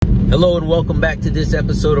Hello and welcome back to this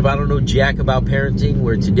episode of I Don't Know Jack About Parenting,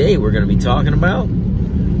 where today we're going to be talking about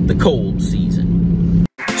the cold season.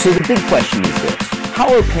 So the big question is this: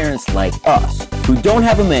 how are parents like us, who don't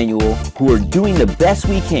have a manual, who are doing the best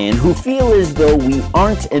we can, who feel as though we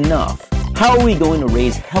aren't enough, how are we going to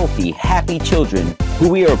raise healthy, happy children who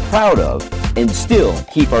we are proud of and still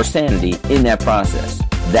keep our sanity in that process?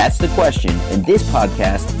 That's the question, and this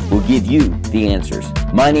podcast will give you the answers.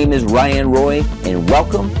 My name is Ryan Roy, and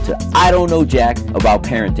welcome to I Don't Know Jack About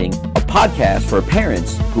Parenting, a podcast for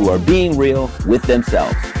parents who are being real with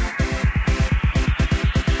themselves.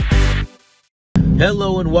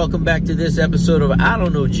 Hello and welcome back to this episode of I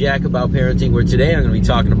Don't Know Jack About Parenting, where today I'm going to be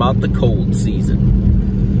talking about the cold season.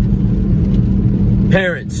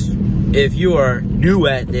 Parents, if you are new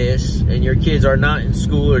at this and your kids are not in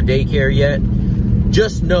school or daycare yet,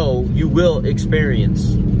 just know you will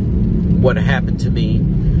experience what happened to me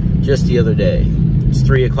just the other day. It's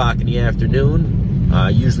 3 o'clock in the afternoon.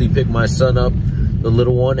 I usually pick my son up, the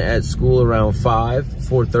little one, at school around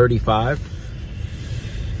 4:35.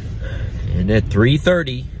 And at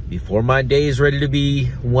 3:30, before my day is ready to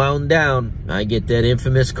be wound down, I get that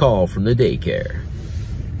infamous call from the daycare.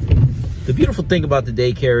 The beautiful thing about the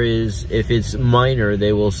daycare is, if it's minor,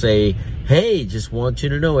 they will say, "Hey, just want you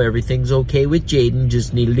to know everything's okay with Jaden.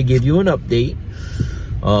 Just needed to give you an update."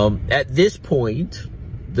 At this point,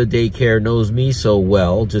 the daycare knows me so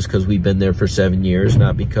well, just because we've been there for 7 years,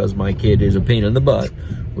 not because my kid is a pain in the butt,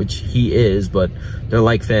 which he is, but they're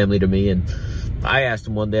like family to me. And I asked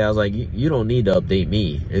him one day, I was like, you don't need to update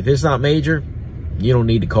me. If it's not major, you don't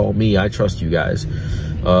need to call me. I trust you guys.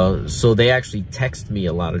 So they actually text me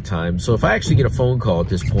a lot of times. So if I actually get a phone call at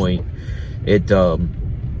this point, it's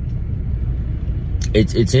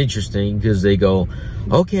interesting, because they go,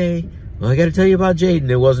 "Okay, well, I got to tell you about Jaden.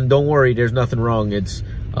 It wasn't, don't worry, there's nothing wrong. It's,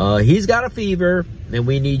 he's got a fever and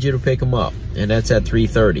we need you to pick him up." And that's at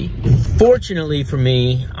 3:30. Fortunately for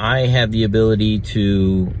me, I have the ability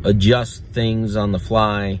to adjust things on the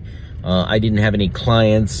fly. I didn't have any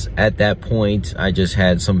clients at that point. I just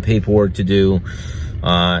had some paperwork to do.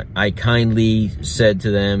 I kindly said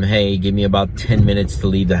to them, "Hey, give me about 10 minutes to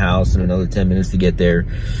leave the house and another 10 minutes to get there."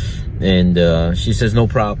 And she says, "No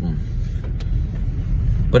problem."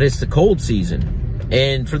 But it's the cold season.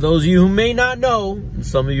 And for those of you who may not know,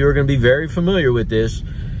 some of you are going to be very familiar with this,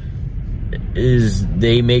 is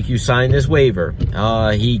they make you sign this waiver.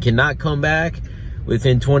 He cannot come back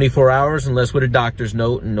within 24 hours unless with a doctor's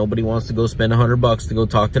note, and nobody wants to go spend $100 to go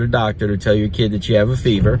talk to the doctor to tell your kid that you have a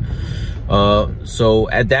fever. So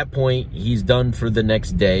at that point, he's done for the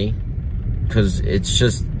next day, because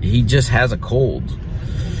he just has a cold.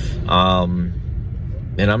 And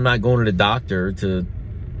I'm not going to the doctor to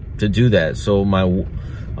do that. So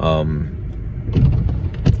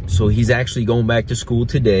so he's actually going back to school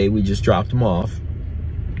today. We just dropped him off.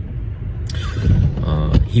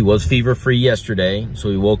 He was fever-free yesterday, so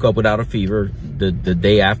he woke up without a fever the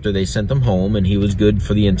day after they sent him home, and he was good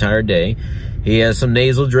for the entire day. He has some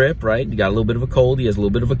nasal drip, right? He got a little bit of a cold. He has a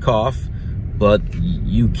little bit of a cough, but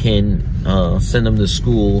you can send him to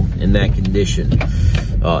school in that condition.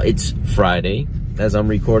 It's Friday as I'm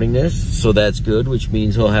recording this, so that's good, which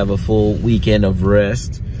means he'll have a full weekend of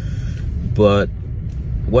rest. But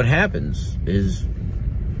what happens is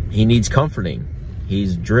he needs comforting.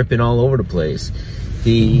 He's dripping all over the place.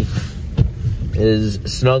 He is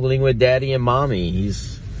snuggling with daddy and mommy.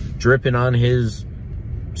 He's dripping on his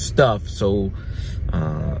stuff. So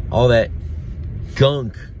all that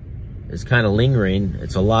gunk is kind of lingering.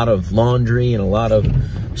 It's a lot of laundry and a lot of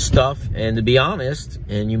stuff. And to be honest,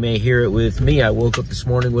 and you may hear it with me, I woke up this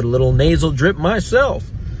morning with a little nasal drip myself.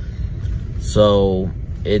 So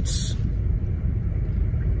it's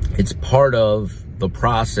part of the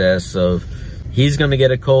process of, he's going to get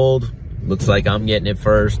a cold. Looks like I'm getting it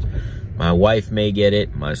first. My wife may get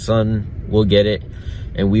it. My son will get it.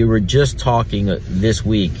 And we were just talking this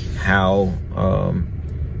week how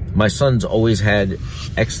my son's always had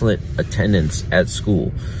excellent attendance at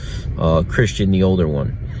school. Christian, the older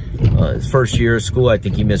one. His first year of school, I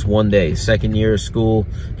think he missed 1 day. Second year of school,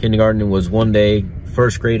 kindergarten, was 1 day.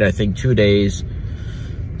 First grade, I think 2 days.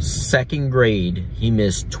 Second grade, he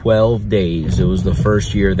missed 12 days. It was the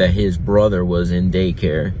first year that his brother was in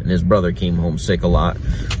daycare, and his brother came home sick a lot,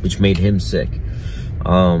 which made him sick.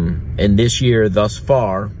 And this year, thus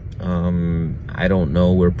far, I don't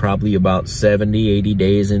know, we're probably about 70, 80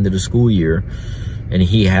 days into the school year, and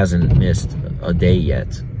he hasn't missed a day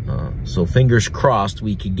yet. So fingers crossed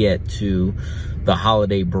we could get to the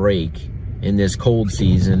holiday break in this cold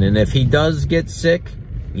season. And if he does get sick,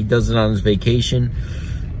 he does it on his vacation.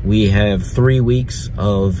 We have 3 weeks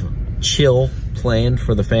of chill planned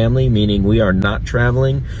for the family, meaning we are not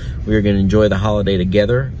traveling. We are going to enjoy the holiday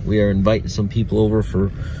together. We are inviting some people over for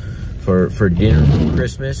dinner for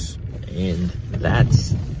Christmas, and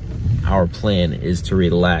that's our plan, is to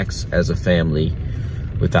relax as a family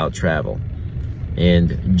without travel,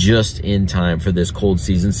 and just in time for this cold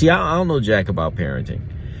season. See, I don't know jack about parenting.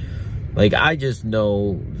 Like, I just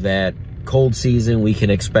know that cold season, we can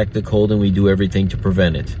expect the cold, and we do everything to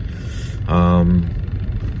prevent it.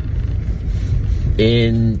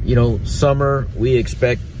 In, you know, summer, we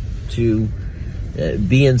expect to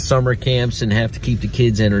be in summer camps and have to keep the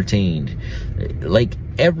kids entertained. Like,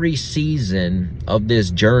 every season of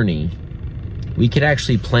this journey, we could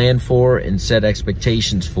actually plan for and set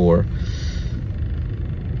expectations for.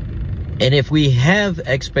 And if we have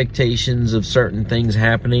expectations of certain things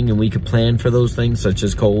happening and we could plan for those things, such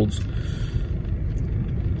as colds,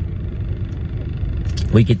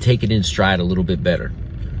 we could take it in stride a little bit better.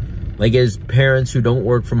 Like, as parents who don't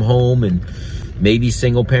work from home and maybe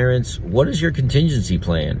single parents, what is your contingency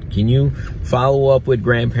plan? Can you follow up with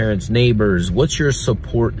grandparents, neighbors? What's your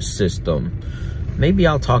support system? Maybe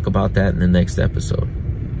I'll talk about that in the next episode.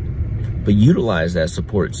 But utilize that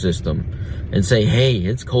support system and say, hey,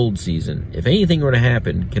 it's cold season. If anything were to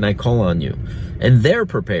happen, can I call on you? And they're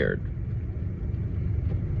prepared.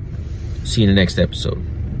 See you in the next episode.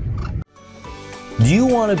 Do you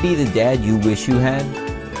want to be the dad you wish you had?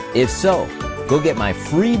 If so, go get my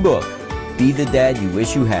free book, Be the Dad You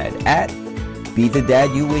Wish You Had, at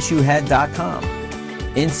BeTheDadYouWishYouHad.com.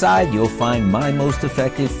 Inside, you'll find my most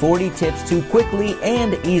effective 40 tips to quickly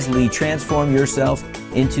and easily transform yourself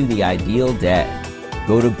into the ideal dad.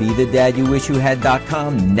 Go to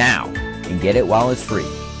BeTheDadYouWishYouHad.com now and get it while it's free.